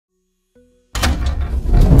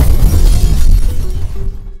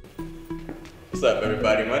What's up,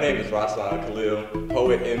 everybody? My name is Raslan Khalil,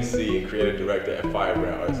 poet, MC, and creative director at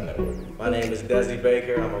Firebrand Arts Network. My name is Desi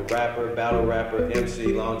Baker. I'm a rapper, battle rapper, MC,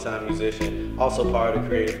 longtime musician, also part of the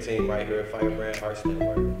creative team right here at Firebrand Arts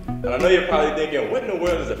Network. And I know you're probably thinking, what in the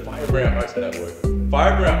world is the Firebrand Arts Network?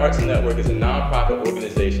 Firebrand Arts Network is a non-profit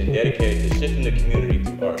organization dedicated to shifting the community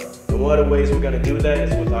to art. And one of the ways we're going to do that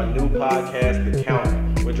is with our new podcast, The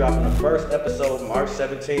Counter. We're dropping the first episode March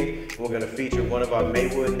 17th. We're going to feature one of our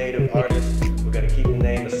Maywood native artists. We're going to keep the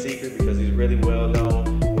name a secret because he's really well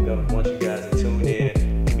known. We're going to want you guys to tune in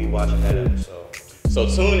and be watching that episode. So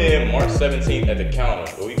tune in March 17th at The Counter,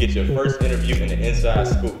 where we get your first interview and the inside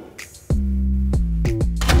scoop.